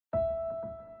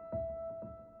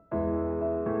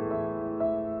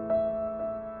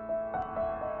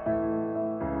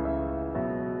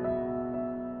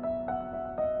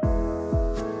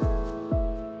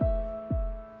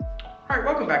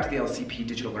back to the LCP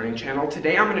Digital Learning Channel.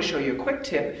 Today I'm going to show you a quick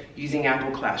tip using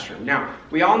Apple Classroom. Now,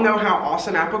 we all know how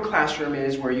awesome Apple Classroom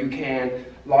is, where you can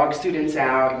log students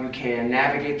out, you can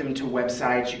navigate them to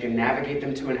websites, you can navigate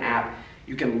them to an app,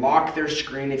 you can lock their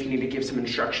screen if you need to give some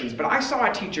instructions. But I saw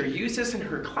a teacher use this in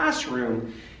her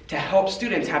classroom to help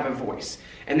students have a voice.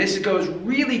 And this goes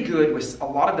really good with a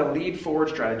lot of the lead forward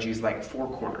strategies like four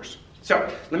corners.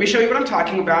 So let me show you what I'm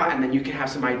talking about, and then you can have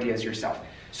some ideas yourself.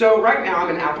 So right now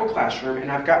I'm in Apple Classroom and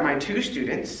I've got my two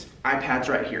students' iPads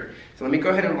right here. So let me go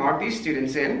ahead and log these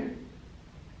students in.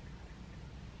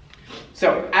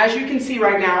 So as you can see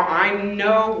right now, I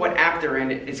know what app they're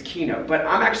in is Keynote, but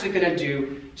I'm actually going to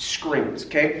do screens,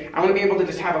 okay? I want to be able to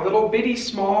just have a little bitty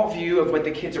small view of what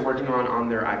the kids are working on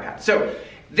their iPad. So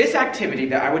this activity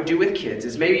that I would do with kids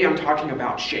is, maybe I'm talking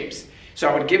about shapes. So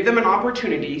I would give them an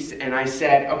opportunity, and I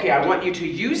said, okay, I want you to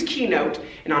use Keynote,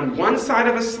 and on one side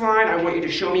of the slide, I want you to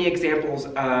show me examples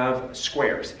of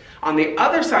squares. On the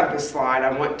other side of the slide,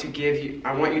 I want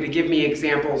you to give me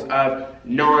examples of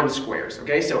non-squares,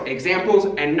 okay? So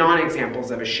examples and non-examples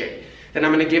of a shape. Then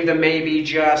I'm going to give them maybe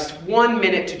just 1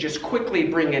 minute to just quickly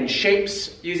bring in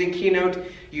shapes using Keynote,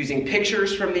 using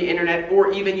pictures from the internet,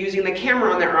 or even using the camera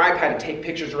on their iPad to take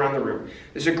pictures around the room.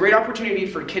 This is a great opportunity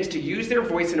for kids to use their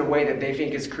voice in a way that they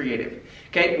think is creative.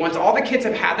 Okay, once all the kids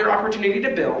have had their opportunity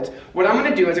to build, what I'm going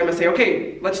to do is I'm going to say,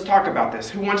 okay, let's talk about this.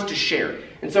 Who wants to share?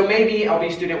 And so maybe I'll be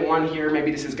student one here,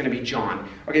 maybe this is going to be John.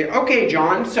 Okay,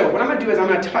 John, so what I'm going to do is I'm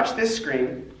going to touch this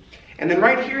screen, and then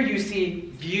right here you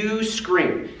see view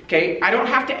screen. Okay, I don't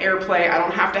have to AirPlay, I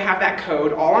don't have to have that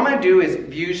code. All I'm going to do is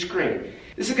view screen.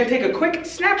 This is going to take a quick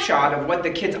snapshot of what the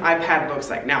kid's iPad looks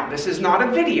like. Now, this is not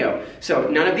a video, so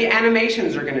none of the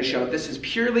animations are going to show. This is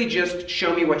purely just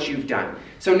show me what you've done.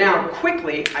 So now,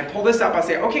 quickly, I pull this up. I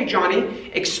say, okay,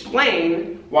 Johnny,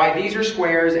 explain why these are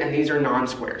squares and these are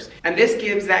non-squares. And this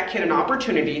gives that kid an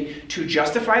opportunity to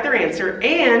justify their answer,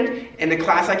 and in the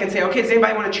class I can say, okay, does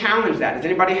anybody want to challenge that? Does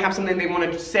anybody have something they want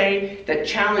to say that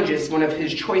challenges one of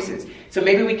his choices? So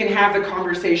maybe we can have the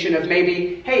conversation of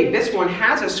maybe, hey, this one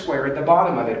has a square at the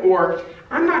bottom of it, or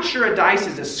I'm not sure a dice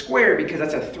is a square because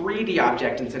that's a 3D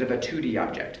object instead of a 2D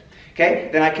object. Okay,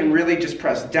 then I can really just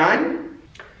press done.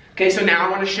 Okay, so now I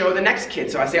want to show the next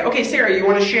kid. So I say, okay, Sarah, you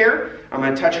want to share? I'm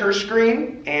going to touch her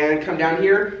screen and come down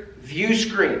here, view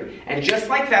screen. And just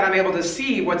like that, I'm able to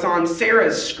see what's on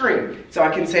Sarah's screen. So I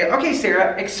can say, okay,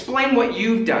 Sarah, explain what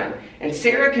you've done. And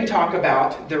Sarah can talk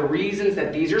about the reasons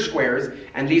that these are squares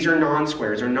and these are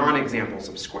non-squares or non-examples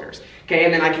of squares. Okay,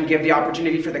 and then I can give the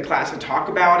opportunity for the class to talk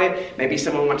about it. Maybe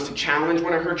someone wants to challenge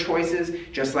one of her choices,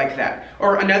 just like that.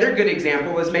 Or another good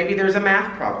example is maybe there's a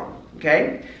math problem.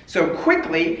 Okay, so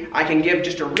quickly I can give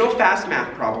just a real fast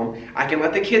math problem. I can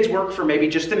let the kids work for maybe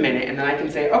just a minute, and then I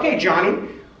can say, okay, Johnny,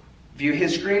 view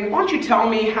his screen. Why don't you tell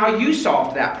me how you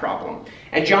solved that problem?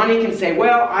 And Johnny can say,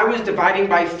 well, I was dividing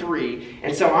by 3,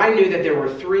 and so I knew that there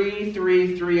were 3,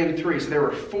 3, 3, and 3. So there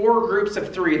were 4 groups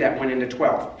of 3 that went into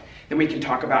 12. Then we can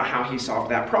talk about how he solved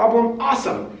that problem.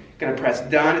 Awesome. Going to press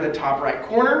done at the top right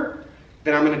corner.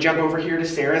 Then I'm going to jump over here to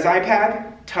Sarah's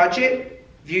iPad, touch it,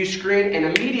 view screen,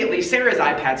 and immediately Sarah's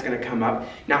iPad's going to come up.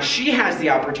 Now she has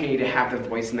the opportunity to have the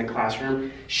voice in the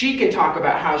classroom. She can talk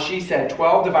about how she said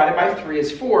 12 divided by 3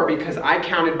 is 4 because I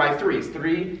counted by 3s.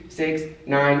 3, 6,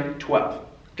 9, 12.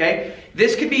 Okay?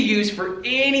 This could be used for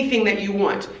anything that you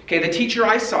want. Okay, the teacher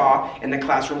I saw in the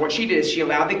classroom, what she did is she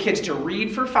allowed the kids to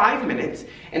read for 5 minutes,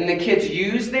 and the kids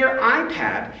used their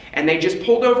iPad and they just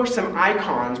pulled over some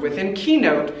icons within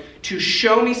Keynote to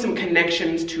show me some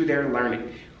connections to their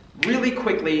learning. Really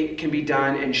quickly can be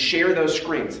done and share those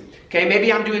screens. Okay,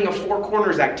 maybe I'm doing a 4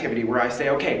 corners activity where I say,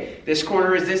 okay, this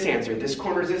corner is this answer, this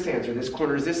corner is this answer, this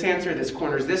corner is this answer, this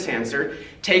corner is this answer.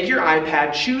 Take your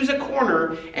iPad, choose a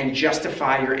corner, and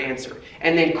justify your answer.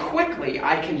 And then quickly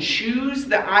I can choose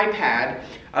the iPad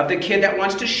of the kid that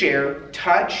wants to share,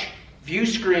 touch, view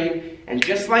screen, and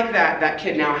just like that, that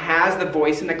kid now has the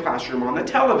voice in the classroom on the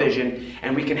television,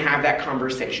 and we can have that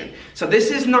conversation. So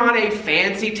this is not a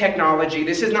fancy technology.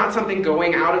 This is not something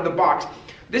going out of the box.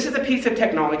 This is a piece of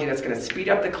technology that's going to speed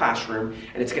up the classroom,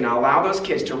 and it's going to allow those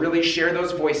kids to really share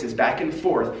those voices back and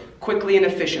forth quickly and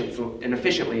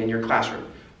efficiently in your classroom.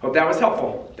 Hope that was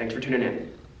helpful. Thanks for tuning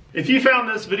in. If you found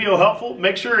this video helpful,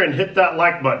 make sure and hit that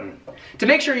like button. To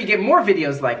make sure you get more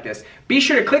videos like this, be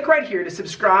sure to click right here to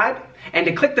subscribe and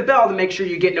to click the bell to make sure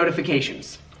you get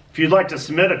notifications. If you'd like to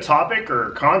submit a topic or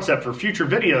concept for future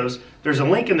videos, there's a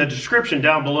link in the description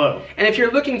down below. And if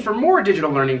you're looking for more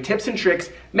digital learning tips and tricks,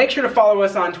 make sure to follow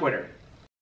us on Twitter.